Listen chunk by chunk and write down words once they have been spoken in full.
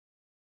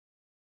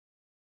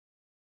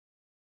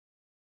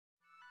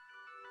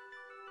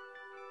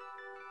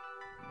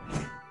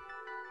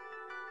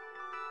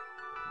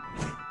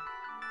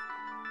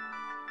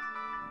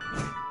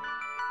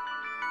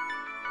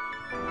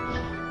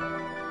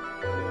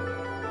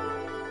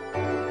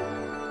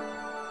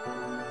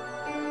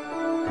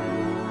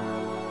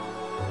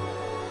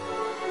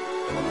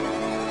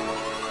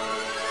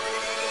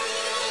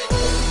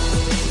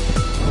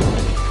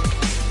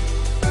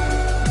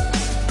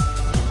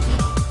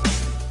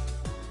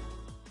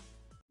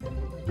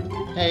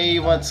Hey,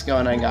 what's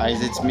going on,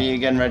 guys? It's me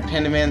again,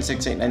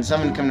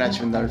 BenjamminXYZ coming at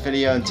you with another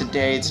video, and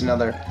today it's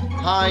another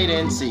hide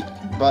and seek.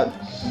 But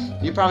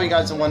you probably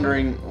guys are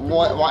wondering,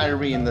 why are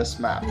we in this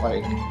map,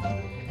 like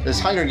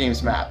this Hunger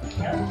Games map?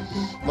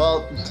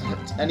 Well,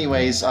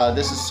 anyways,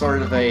 this is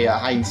sort of a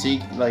hide and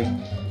seek. Like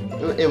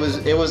it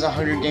was a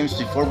Hunger Games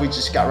before we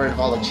just got rid of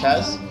all the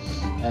chests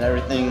and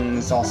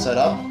everything's all set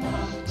up.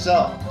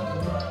 So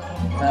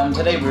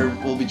today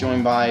we'll be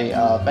joined by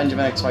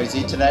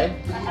BenjamminXYZ today.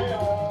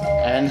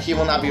 And he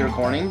will not be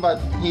recording, but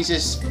he's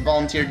just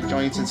volunteered to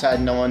join since I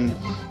had no one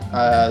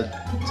to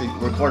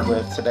record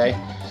with today.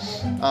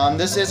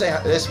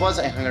 This was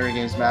a Hunger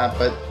Games map,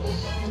 but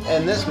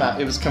in this map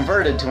it was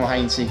converted to a hide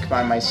and seek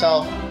by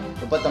myself.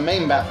 But the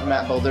main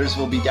map builders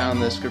will be down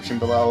in the description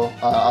below,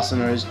 also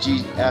known as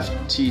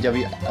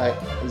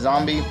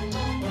XGPTWxZOMBie,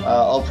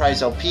 All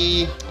Prize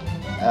LP,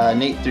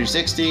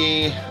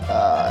 Nate360,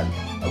 I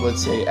would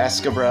say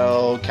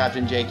Escabro,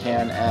 Captain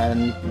J-Can,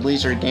 and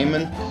Leisure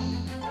Gaming.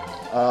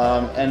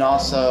 And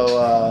also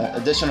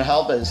additional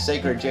help is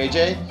Sacred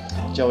JJ,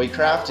 Joey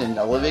Craft, and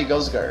Olivia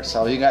Gosger.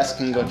 So you guys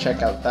can go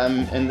check out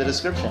them in the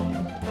description.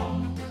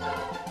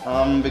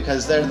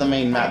 Because they're the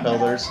main map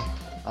builders.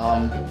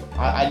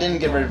 I didn't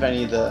get rid of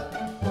any of the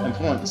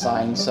implement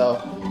signs, so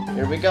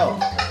here we go.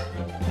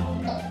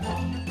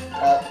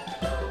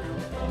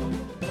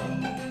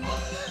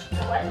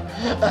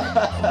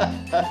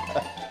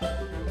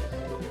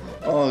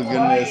 Oh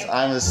goodness,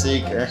 I'm a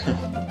seeker.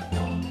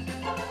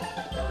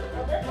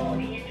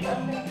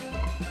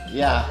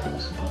 Yeah.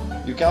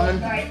 You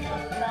coming?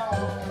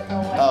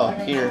 Oh,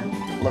 here.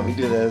 Let me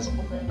do this.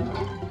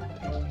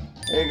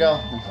 There you go.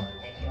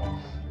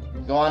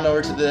 Go on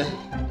over to the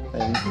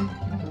thing.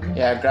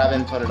 Yeah, grab it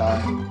and put it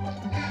on.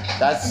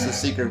 That's the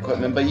seeker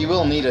equipment, but you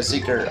will need a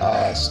seeker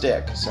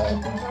stick, so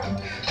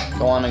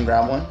go on and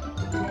grab one.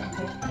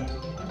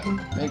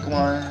 Make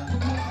one.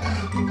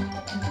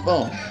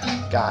 Boom.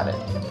 Got it.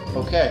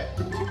 Okay.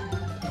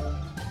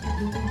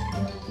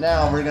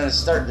 Now we're gonna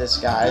start this,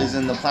 guys,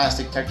 in the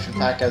plastic texture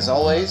pack as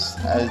always,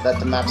 that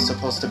the map's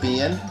supposed to be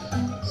in.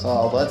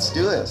 So let's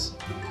do this.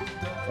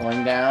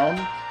 Going down.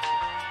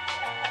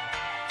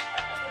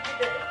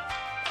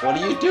 What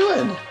are you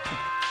doing?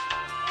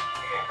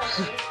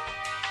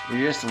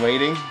 You're just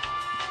waiting?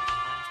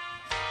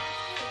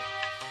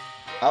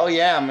 Oh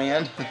yeah,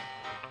 man.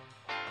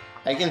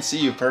 I can see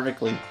you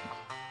perfectly.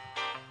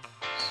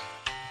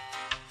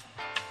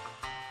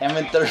 I'm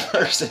in third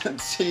person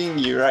seeing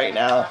you right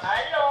now.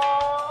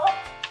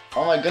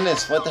 Oh my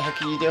goodness, what the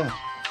heck are you doing?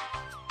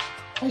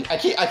 I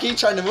keep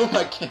trying to move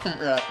my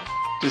camera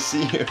to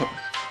see you.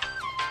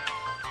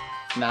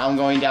 Now I'm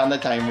going down the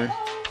timer.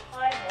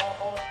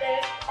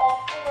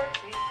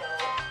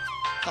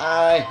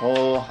 Hi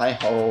ho,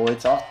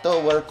 it's off to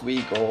work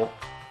we go.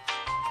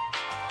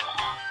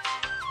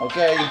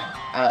 Okay,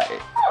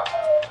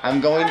 I'm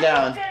going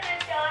down.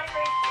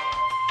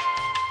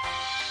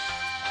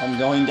 I'm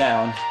going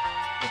down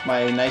with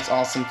my nice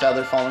awesome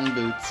feather falling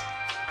boots.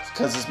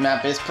 Because this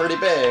map is pretty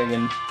big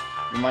and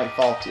you might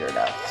fall to your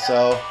death.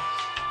 So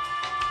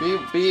be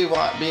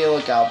a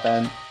lookout,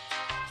 Ben.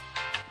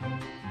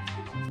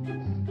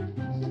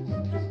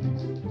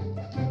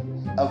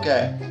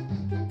 Okay.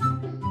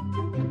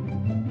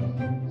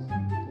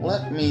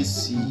 Let me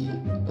see.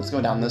 Let's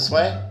go down this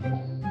way.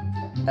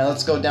 And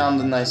let's go down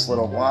the nice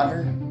little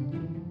water.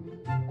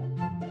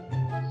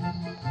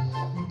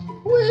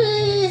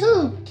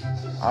 Wee-hoo!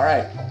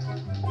 Alright.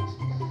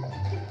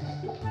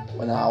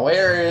 Well, now,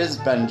 where is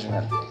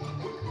Benjamin?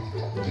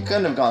 He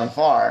couldn't have gone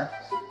far.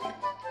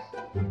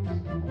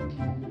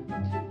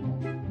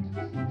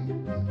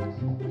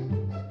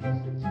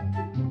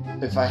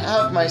 If I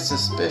have my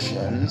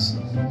suspicions,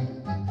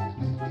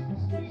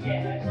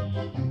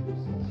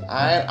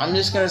 I'm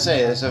just gonna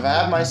say this. If I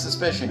have my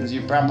suspicions,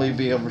 you'd probably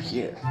be over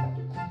here.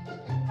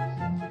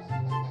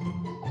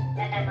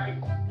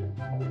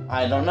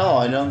 I don't know.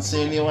 I don't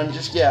see anyone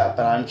just yet,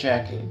 but I'm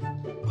checking.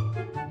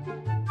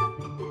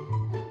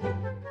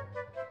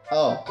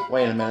 Oh,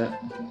 wait a minute.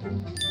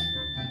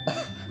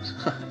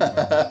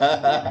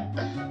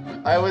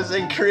 I was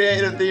in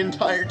creative the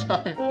entire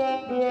time.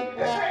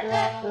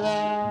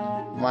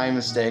 My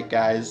mistake,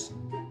 guys.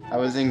 I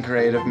was in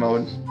creative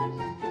mode.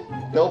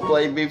 Don't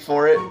blame me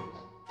for it.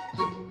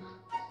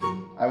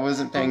 I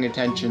wasn't paying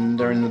attention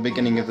during the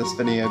beginning of this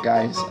video,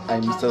 guys.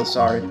 I'm so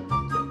sorry.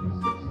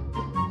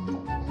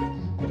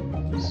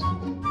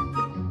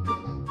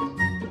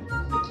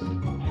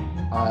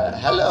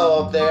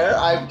 Hello up there.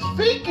 I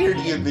figured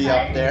you'd be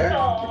up there.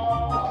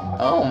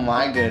 Oh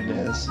my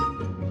goodness.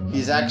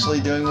 He's actually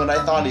doing what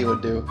I thought he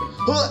would do.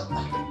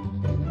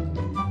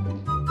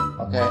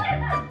 Okay.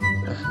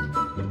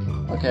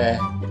 Okay.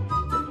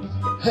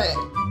 Hey.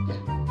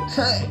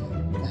 Hey.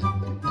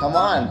 Come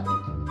on.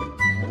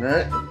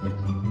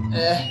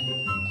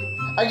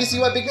 I can see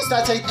why biggest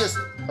stats hate this.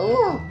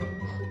 Oh.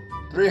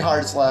 3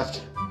 hearts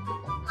left.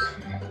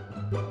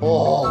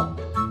 Oh.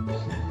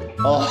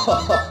 Oh.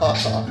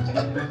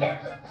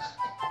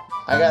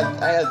 I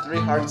had 3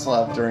 hearts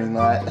left during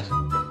that.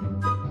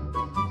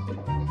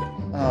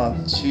 Oh,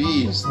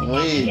 jeez,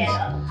 Louise.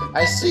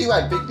 I see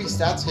why Big B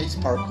Stats hates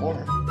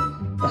parkour.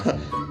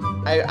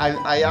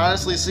 I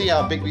honestly see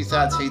how Big B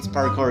Stats hates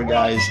parkour,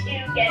 guys.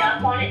 Did you get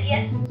up on it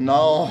yet?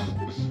 No,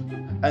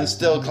 I'm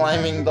still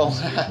climbing the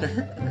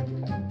ladder.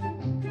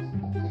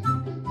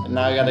 And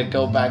now I gotta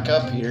go back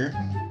up here.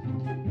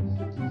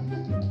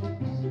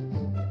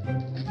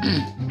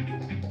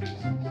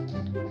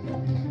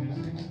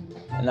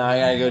 And now I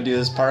gotta go do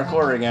this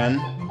parkour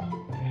again.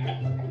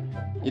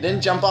 You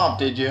didn't jump off,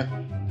 did you?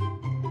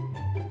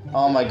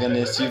 Oh my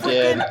goodness, you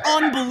did.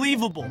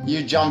 Unbelievable.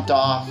 You jumped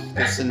off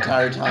this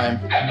entire time.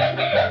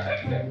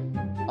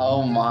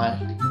 Oh my.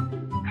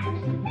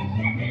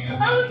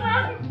 I was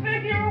laughing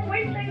because you were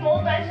wasting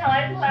all that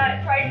time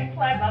trying to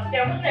climb up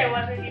there when I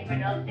wasn't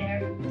even up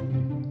there.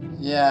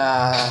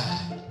 Yeah.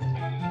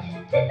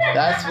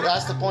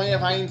 That's the point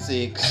of hide and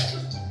seek.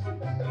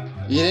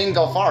 You didn't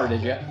go far,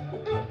 did you?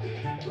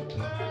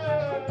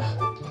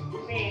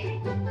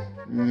 Maybe.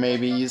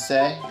 Maybe you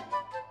say.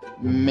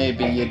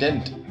 Maybe you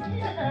didn't.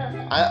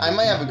 I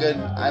might have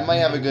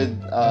a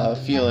good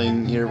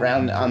feeling you're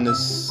around on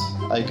this,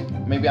 like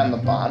maybe on the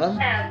bottom.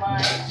 Am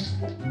I?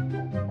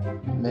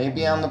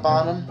 Maybe on the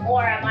bottom.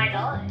 Or am I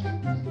not?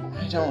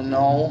 I don't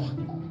know.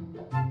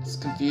 It's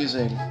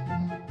confusing.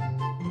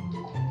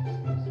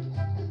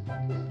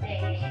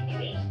 Maybe.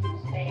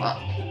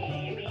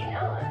 Maybe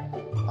not.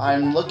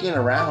 I'm looking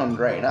around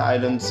right now. I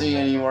don't see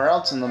anywhere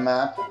else in the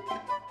map.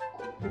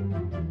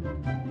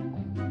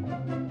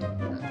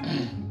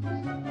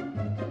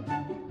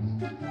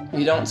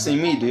 You don't see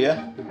me, do you?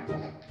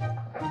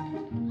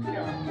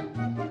 No.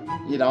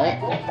 You don't?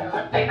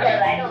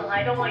 Because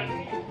I don't want you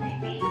to see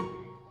me.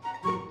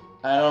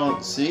 I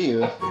don't see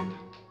you.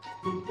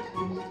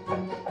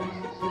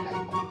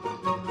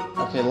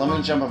 Okay, let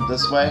me jump up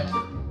this way.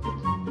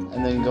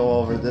 And then go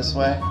over this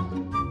way.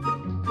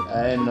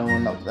 And no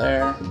one up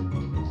there.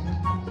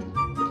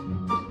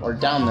 Or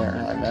down there,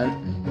 I meant.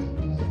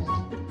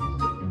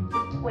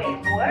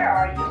 Wait, where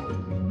are you?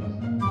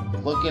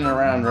 Looking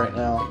around right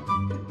now.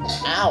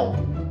 Ow!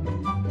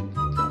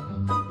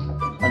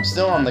 I'm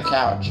still on the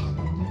couch.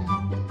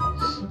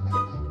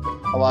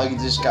 Oh, I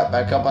just got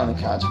back up on the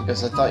couch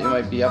because I thought you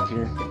might be up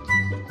here.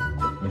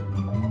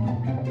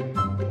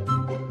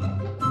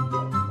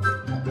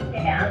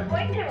 Yeah, I'm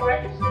going to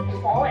risk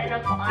this fall, and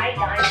if I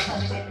die, I'm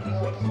probably going to be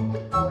like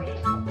sorry.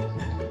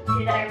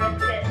 Did I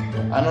risk it?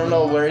 I don't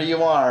know where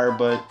you are,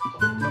 but...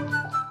 The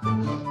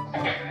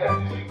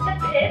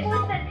pig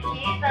with the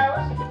teeth, that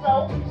was so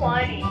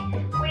funny.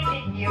 Wait,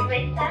 did you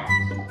make that?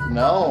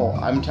 No,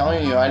 I'm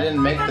telling you, I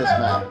didn't make this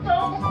map. Because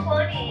that looks so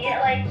funny.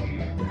 Like,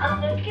 I'm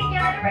looking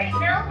at it right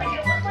now, like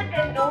it looks like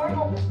a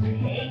normal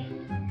pig.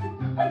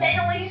 But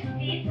then when you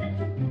see this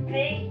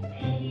big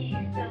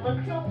teeth, it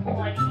looks so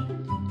funny.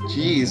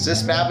 Jeez,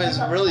 this map is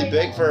really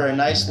big for a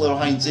nice little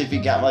hide and seek if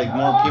you got like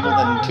more people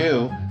than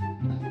 2.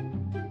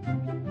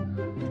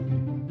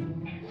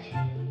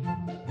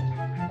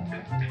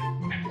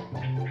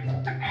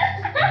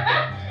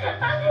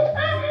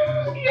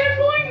 You're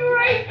going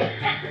right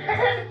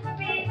past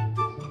me.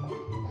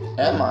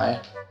 Am I?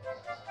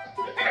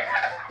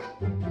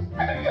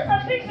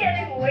 I've been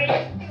getting way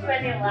too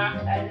many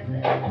laughs out of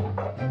this.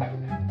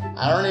 I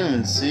don't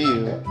even see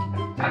you.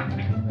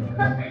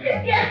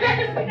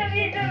 Yes, because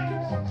you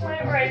just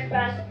went right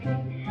past me.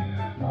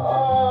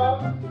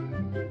 Oh.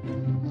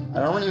 I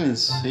don't even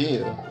see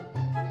you.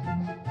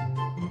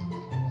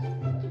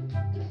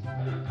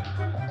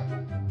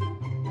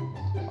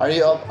 Are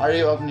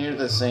you up near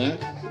the sink?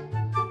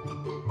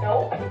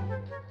 Nope.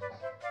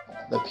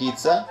 The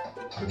pizza?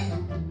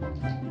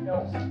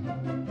 Nope.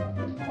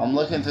 I'm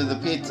looking through the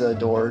pizza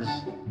doors.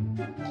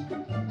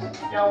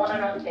 No, I'm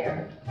not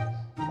there.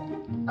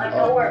 I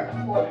know where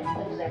close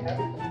is there.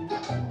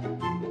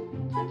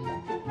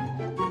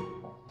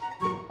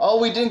 Oh,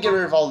 we didn't get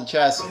rid of all the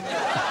chests.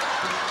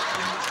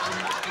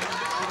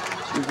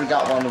 We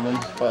forgot one of them,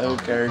 but who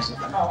cares?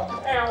 Oh,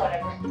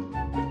 whatever.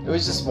 It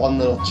was just one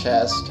little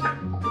chest.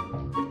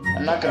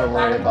 I'm not gonna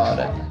worry about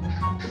it.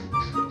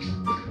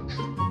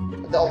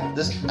 Oh,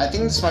 I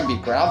think this might be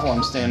gravel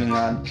I'm standing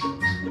on. Is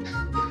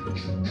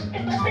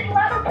this big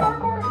ladder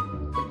parkour?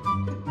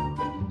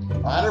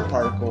 Ladder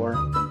parkour?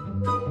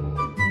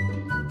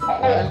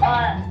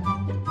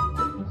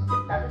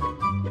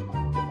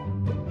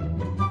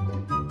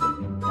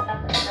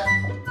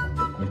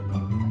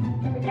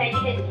 Pretend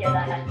you didn't hear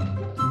that.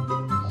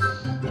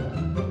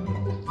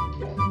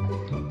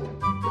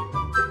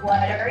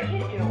 What are you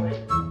doing?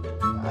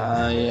 I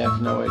have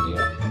no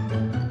idea.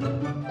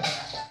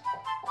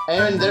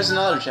 And there's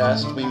another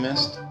chest we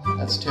missed.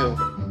 That's 2.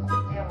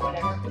 Yeah,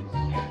 whatever.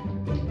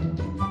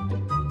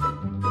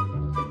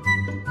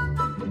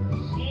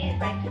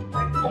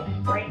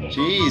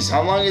 Jeez,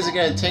 how long is it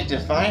gonna take to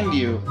find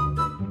you?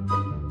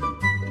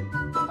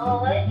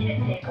 Oh, it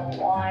should take a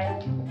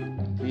while.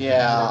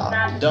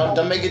 Yeah,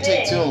 don't make it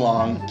take too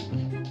long.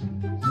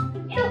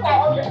 You know,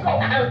 I'll just go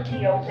out to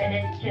the open.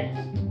 It's just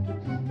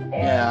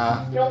there.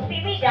 Yeah. You'll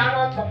see me down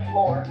on the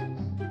floor.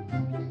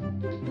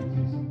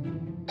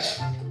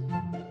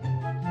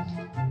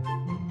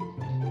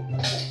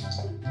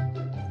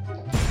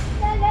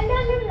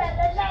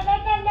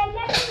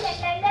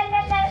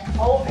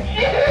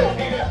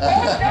 As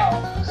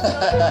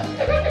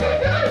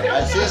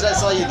soon as I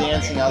saw you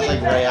dancing, I was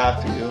like right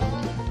after you.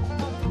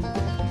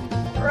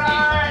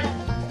 Run!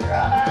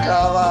 Run!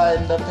 Come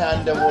on, the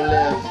panda will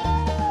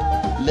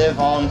live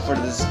on for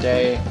this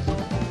day.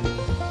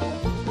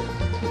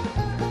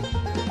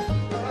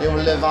 It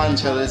will live on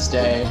till this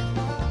day.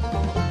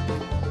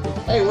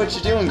 Hey, what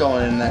you doing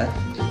going in there?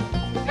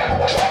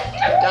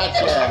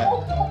 Gotcha.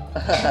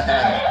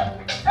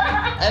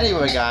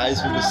 Anyway,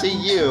 guys, we will see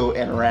you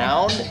in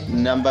round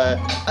number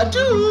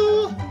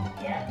 2.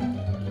 Yeah.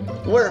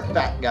 We're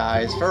back,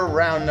 guys, for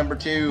round number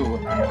 2.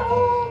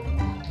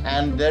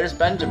 And there's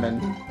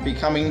Benjamin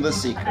becoming the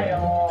secret.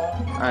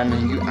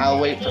 And I'll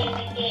wait for.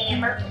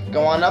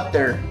 Go on up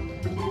there.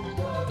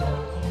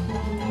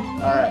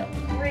 All right.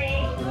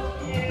 3,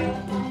 2,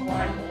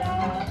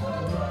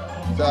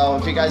 1. So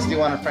if you guys do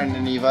want to friend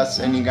any of us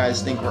and you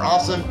guys think we're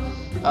awesome,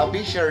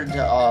 be sure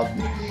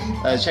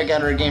to check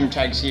out our game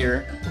tags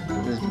here.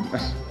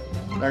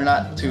 They're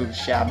not too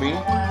shabby.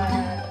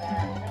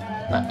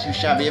 Not too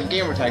shabby of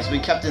gamer tags. We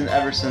kept them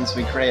ever since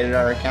we created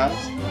our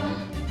accounts.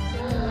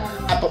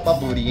 I put my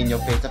booty in your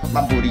face. I put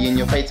my booty in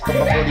your face. Put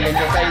my booty in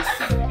your face.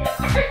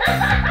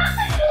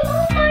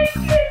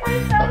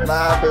 Put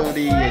my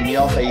booty in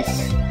your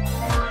face. Oh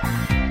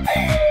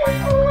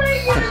my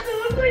god, it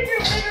looks like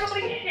you're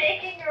literally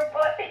shaking your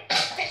butt in my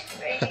face.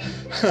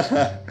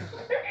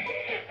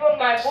 Put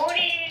my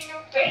booty in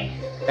your face.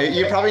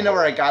 You probably know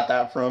where I got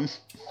that from.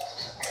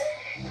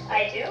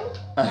 I do?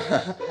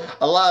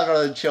 A lot of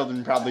other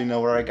children probably know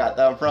where I got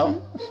that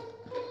from.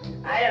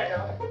 I don't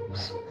know.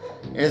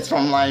 It's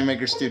from Lion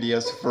Maker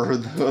Studios for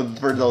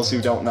those who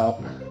don't know.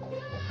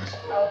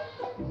 Oh.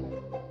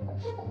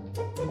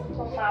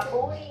 Put my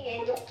booty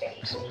in your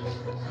face.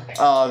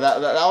 Oh, that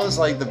was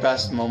like the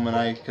best moment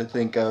I could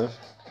think of.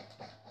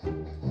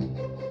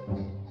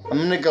 I'm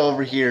gonna go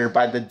over here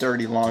by the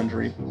dirty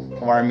laundry,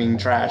 or I mean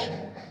trash.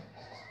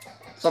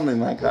 Something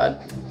like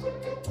that.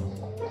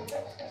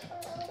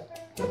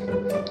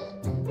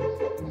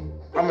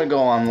 I'm gonna go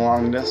on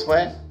along this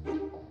way.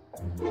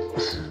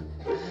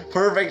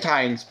 Perfect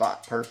hiding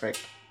spot, perfect.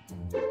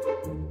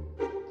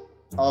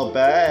 Oh,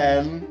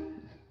 Ben.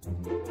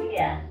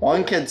 Yeah.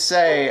 One could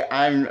say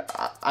let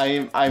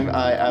me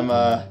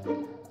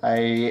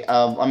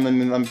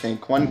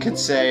think. One could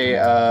say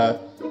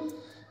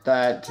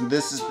that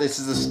this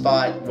is a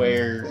spot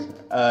where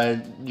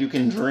you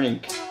can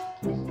drink.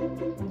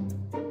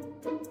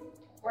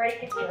 Where you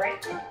can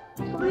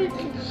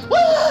drink?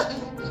 Ah!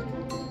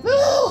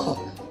 No!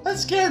 That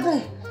scared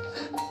me.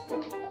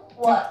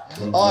 What?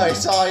 Oh, I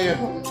saw you.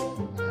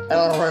 And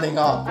I'm running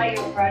off. Are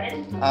you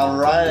running? I'm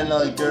running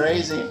like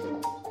crazy.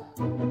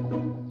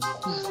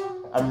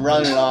 I'm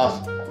running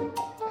off.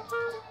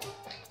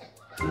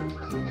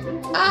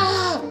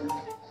 Ah!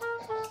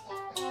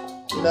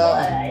 No.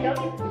 I don't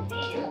even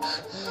see you.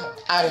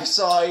 I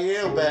saw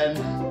you, Ben.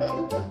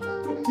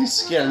 You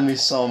scared me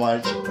so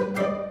much.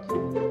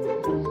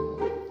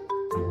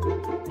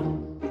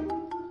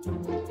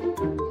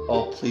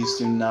 Oh, please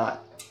do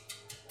not.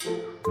 I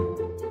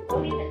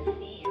don't even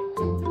see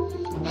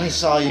you. I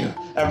saw you.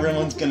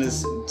 Everyone's gonna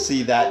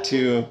see that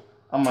too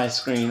on my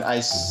screen.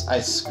 I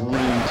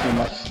screamed too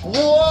much.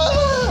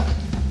 Whoa!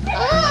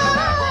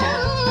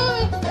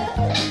 Ah!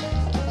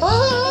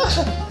 Ah!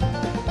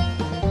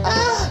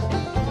 Ah!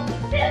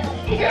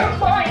 You're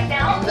fine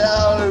now.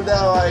 No,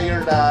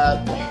 you're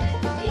not.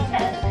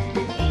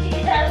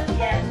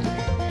 Yes.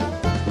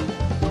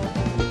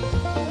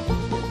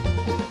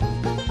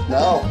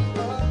 No,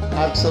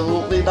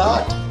 absolutely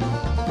not.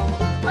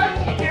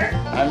 I'm here.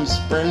 I'm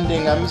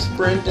sprinting.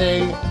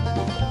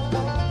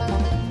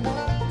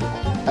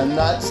 I'm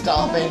not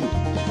stopping.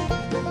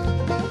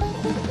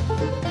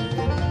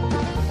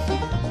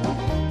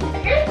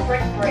 If your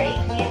sprint breaks,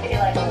 you have to be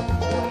like, oh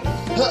boy.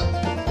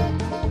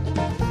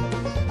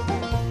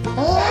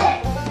 Ah!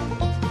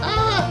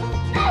 Ah!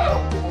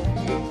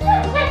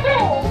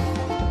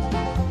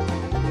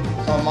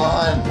 Come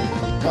on!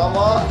 Come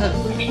on!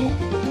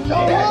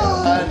 Come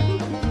on!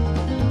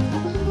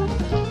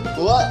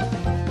 What?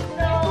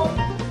 No.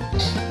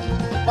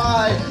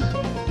 Bye!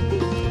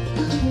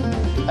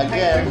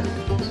 Again.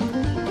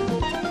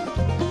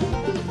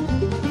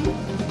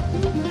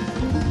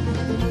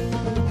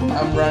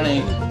 I'm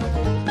running.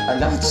 I'm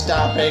not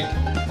stopping.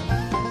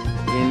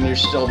 And you're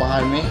still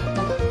behind me.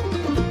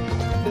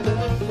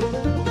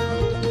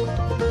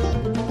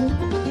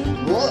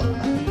 What?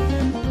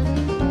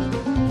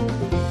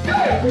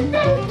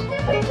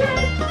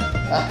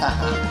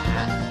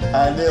 I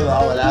knew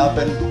that would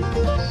happen.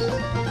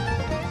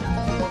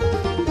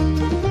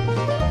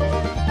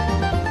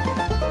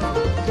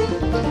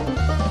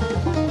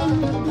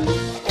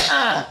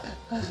 Ah!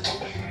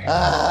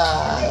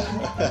 Ah!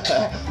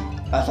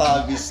 I thought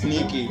I'd be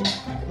sneaky.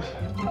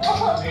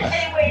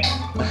 Anyway.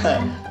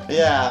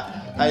 Yeah.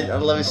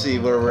 Let me see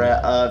where we're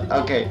at.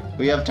 Okay,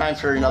 we have time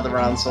for another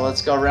round, so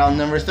let's go round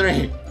number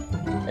 3.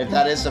 If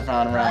that is the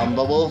final round,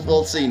 but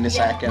we'll see in a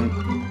second.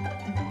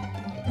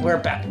 We're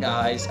back,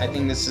 guys. I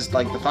think this is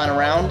like the final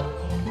round.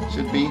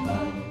 Should be.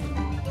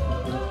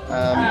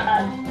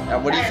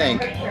 What do you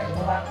think? I'm pretty sure it's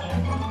the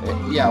last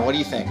one. Yeah, what do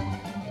you think? Is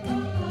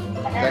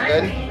that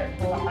good? I'm pretty sure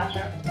it's the last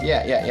one.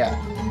 Yeah.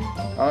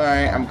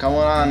 Alright, I'm coming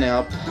on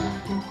up.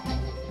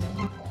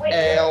 Wait,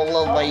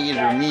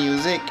 Elevator oh,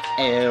 music.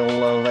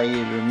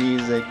 Elevator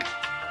music.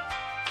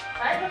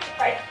 I have a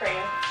surprise for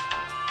you.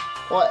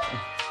 What?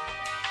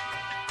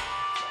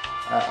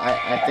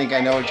 I think I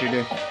know what you're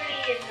doing.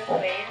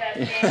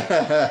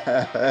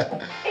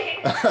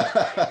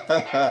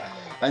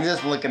 I'm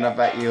just looking up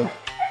at you.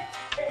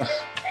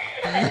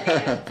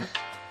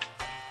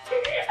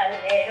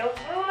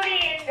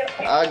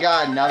 Oh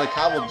god, now the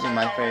cobwebs in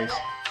my face.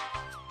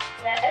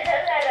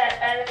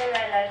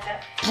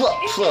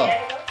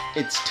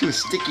 It's too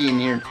sticky in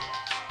here.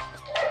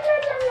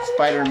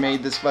 Spider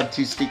made this web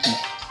too sticky.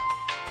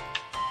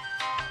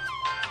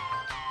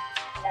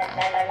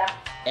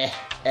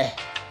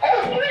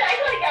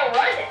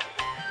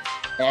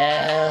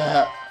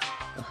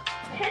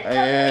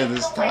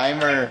 This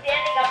timer.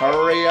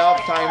 Hurry up,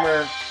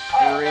 timer.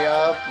 Hurry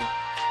up.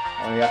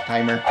 Hurry up,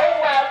 timer. Oh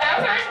wow, that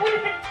round would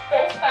have been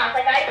so fast.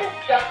 Like I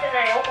just jumped and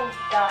I almost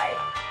died.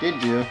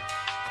 Did you?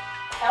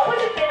 That would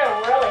have been a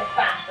really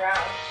fast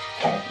round.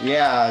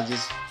 Yeah,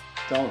 just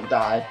don't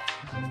die.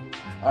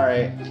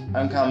 Alright,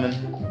 I'm coming.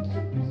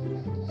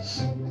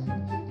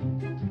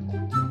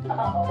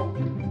 Uh-oh.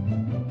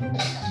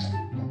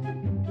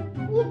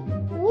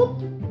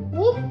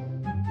 Whoop.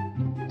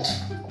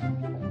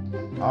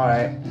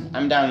 Alright,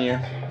 I'm down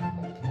here.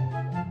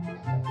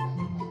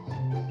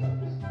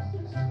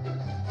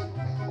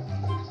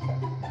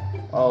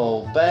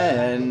 Oh,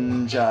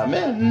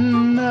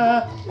 Benjamin.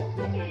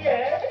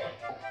 Yes.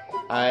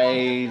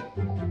 I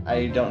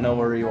don't know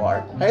where you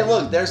are. Hey,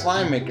 look, there's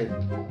Lion Maker.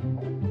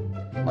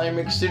 Lion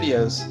Maker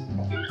Studios.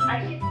 I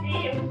can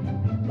see you.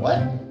 What?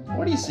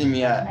 Where do you see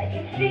me at? I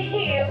can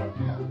see you.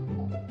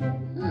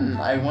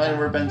 I wonder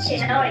where Ben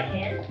sees Okay, me. now I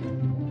can.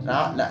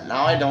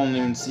 Now I don't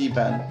even see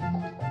Ben.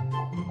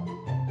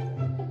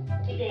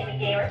 You gaming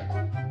gamer.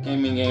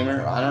 Gaming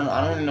gamer. I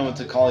don't even know what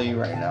to call you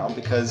right now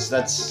because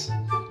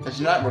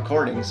you're not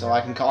recording, so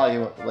I can call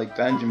you like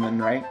Benjamin,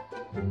 right?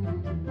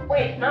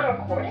 Wait, it's not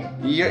recording?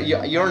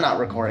 You're not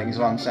recording is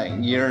what I'm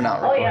saying. You're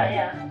not recording. Oh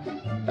yeah.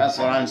 That's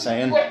what I'm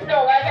saying. Look,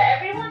 no,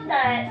 everyone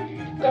that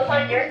goes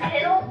on your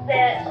channel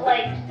that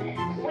like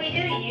we do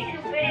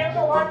YouTube videos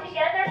a lot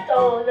together,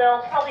 so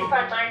they'll probably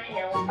find my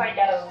channel and find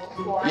out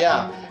who I am.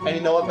 Yeah, and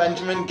you know what,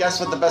 Benjamin?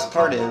 Guess what the best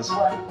part is?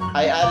 What?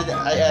 I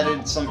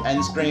added some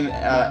end screen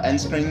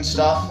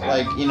stuff,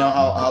 like you know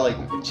how like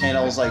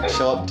channels like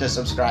show up to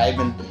subscribe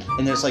and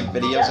there's like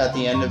videos at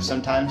the end of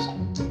sometimes.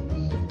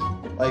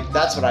 Like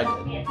that's what I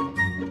did. Yeah.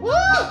 Woo!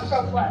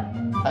 From what?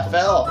 I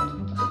fell.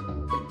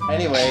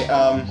 Anyway,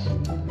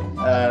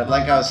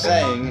 like I was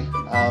saying,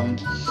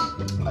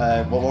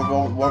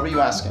 what were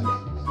you asking?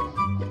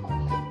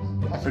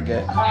 I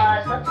forget.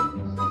 Nothing.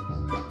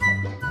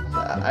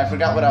 I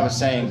forgot what I was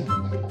saying.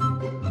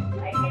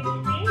 I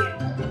can see you.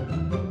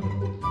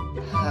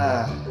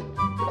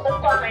 Let's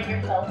find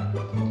yourself.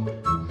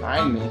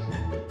 Find me.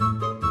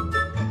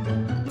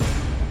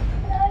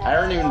 I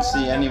don't even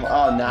see anyone.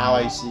 Oh, now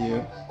I see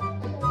you.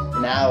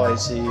 Now I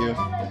see you.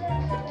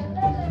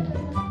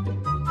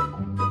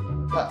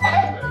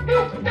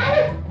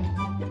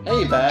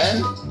 Hey,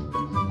 Ben.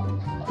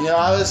 You know,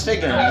 I was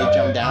figuring you'd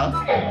jump down.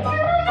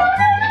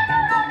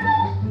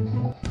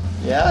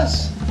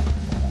 Yes?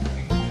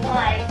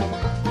 Hi.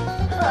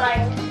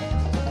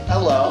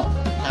 Hello.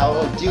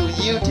 How do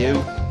you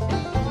do?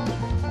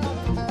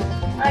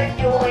 I'm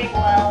doing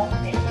well,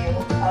 thank you.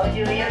 How do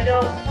you do?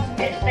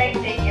 It's nice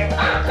to hear.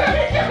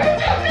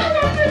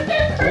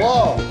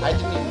 Whoa! I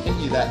didn't even hit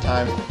you that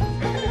time.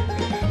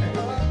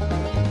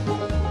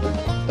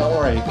 Don't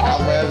worry,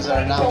 cobwebs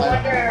are not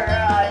my...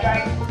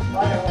 Dragon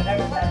Blood or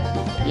whatever that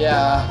is.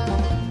 Yeah.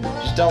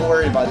 Just don't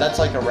worry about it. That's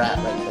like a rat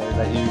right there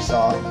that you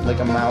saw. Like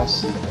a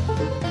mouse.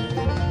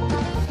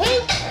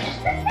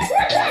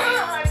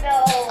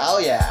 Oh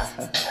yeah.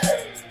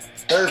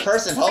 Third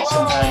person helps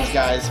sometimes,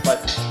 guys,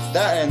 but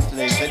that ends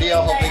today's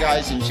video. Hope you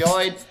guys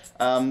enjoyed.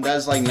 That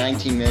was like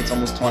 19 minutes,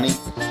 almost 20.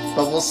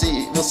 But we'll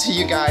see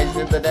you guys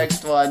in the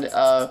next one.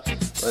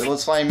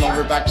 Let's fly him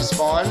over back to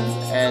spawn,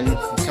 and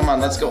come on,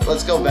 let's go,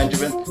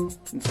 Benjamin.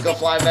 Let's go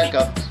fly back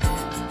up.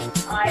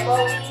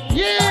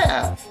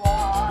 Yeah.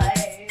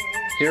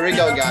 Here we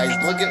go, guys.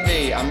 Look at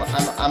me. I'm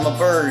a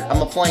bird.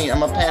 I'm a plane.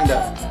 I'm a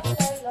panda.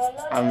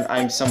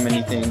 I'm so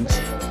many things.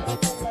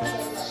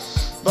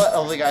 But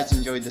hopefully you guys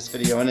enjoyed this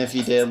video, and if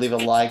you did, leave a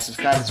like,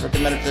 subscribe, it's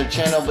recommended for the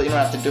channel, but you don't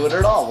have to do it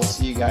at all. We'll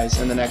see you guys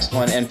in the next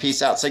one, and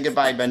peace out. Say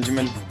goodbye,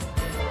 Benjamin.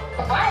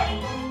 Bye.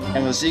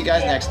 And we'll see you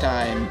guys next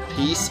time.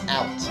 Peace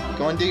out.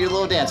 Go and do your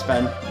little dance,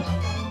 Ben.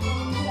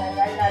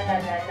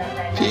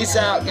 Peace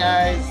out,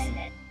 guys.